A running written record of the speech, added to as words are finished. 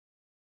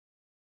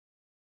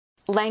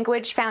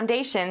Language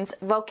Foundations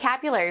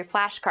Vocabulary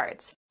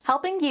Flashcards,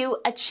 helping you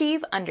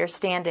achieve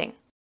understanding.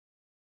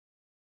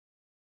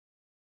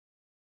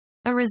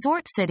 A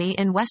resort city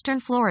in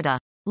western Florida,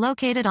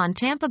 located on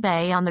Tampa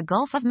Bay on the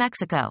Gulf of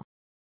Mexico.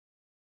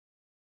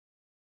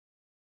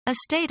 A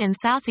state in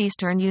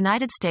southeastern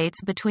United States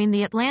between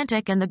the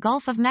Atlantic and the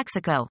Gulf of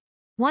Mexico,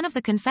 one of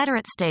the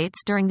Confederate states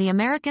during the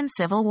American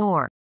Civil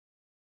War.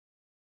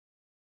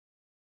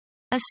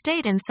 A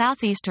state in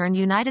southeastern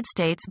United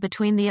States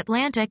between the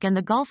Atlantic and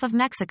the Gulf of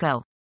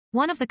Mexico,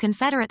 one of the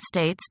Confederate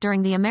states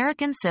during the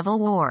American Civil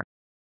War.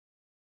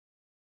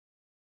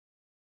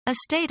 A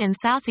state in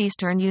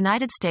southeastern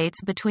United States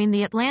between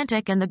the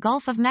Atlantic and the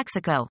Gulf of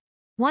Mexico,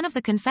 one of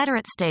the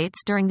Confederate states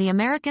during the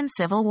American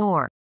Civil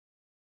War.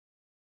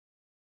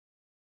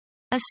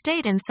 A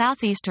state in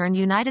southeastern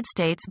United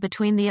States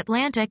between the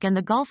Atlantic and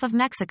the Gulf of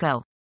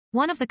Mexico,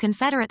 one of the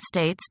Confederate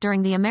states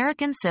during the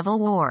American Civil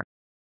War.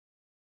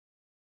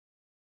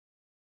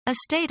 A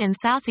state in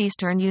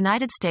southeastern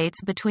United States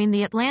between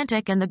the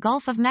Atlantic and the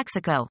Gulf of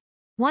Mexico,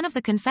 one of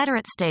the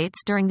Confederate states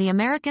during the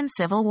American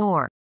Civil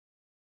War.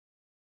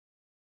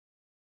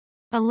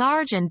 A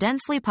large and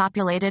densely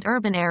populated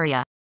urban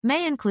area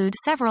may include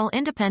several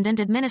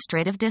independent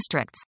administrative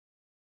districts.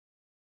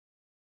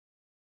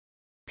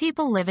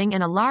 People living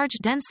in a large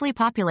densely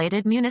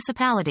populated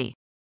municipality.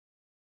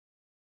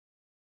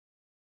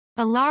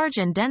 A large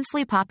and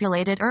densely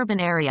populated urban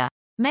area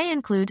may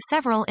include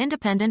several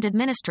independent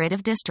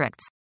administrative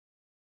districts.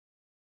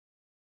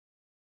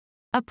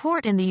 A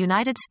port in the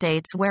United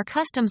States where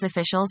customs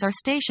officials are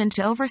stationed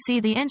to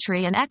oversee the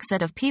entry and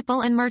exit of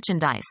people and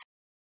merchandise.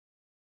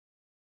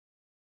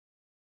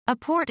 A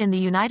port in the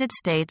United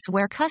States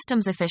where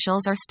customs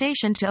officials are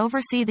stationed to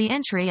oversee the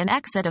entry and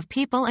exit of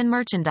people and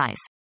merchandise.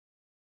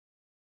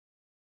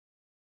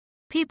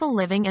 People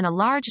living in a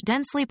large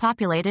densely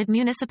populated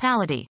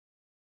municipality.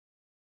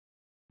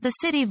 The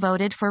city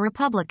voted for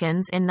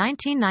Republicans in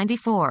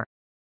 1994.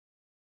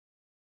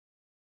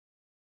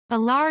 A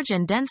large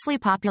and densely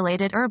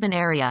populated urban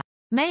area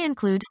may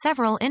include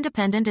several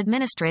independent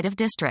administrative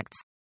districts.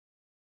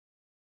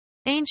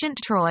 Ancient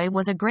Troy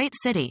was a great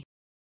city.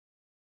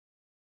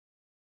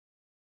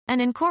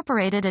 An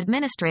incorporated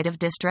administrative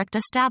district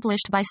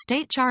established by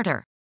state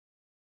charter.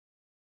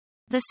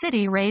 The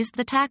city raised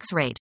the tax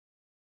rate.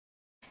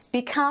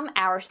 Become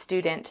our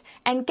student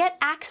and get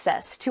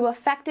access to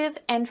effective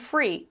and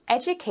free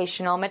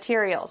educational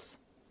materials.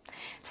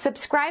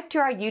 Subscribe to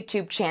our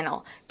YouTube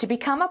channel to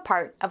become a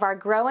part of our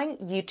growing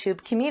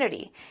YouTube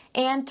community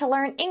and to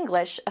learn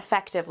English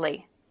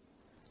effectively.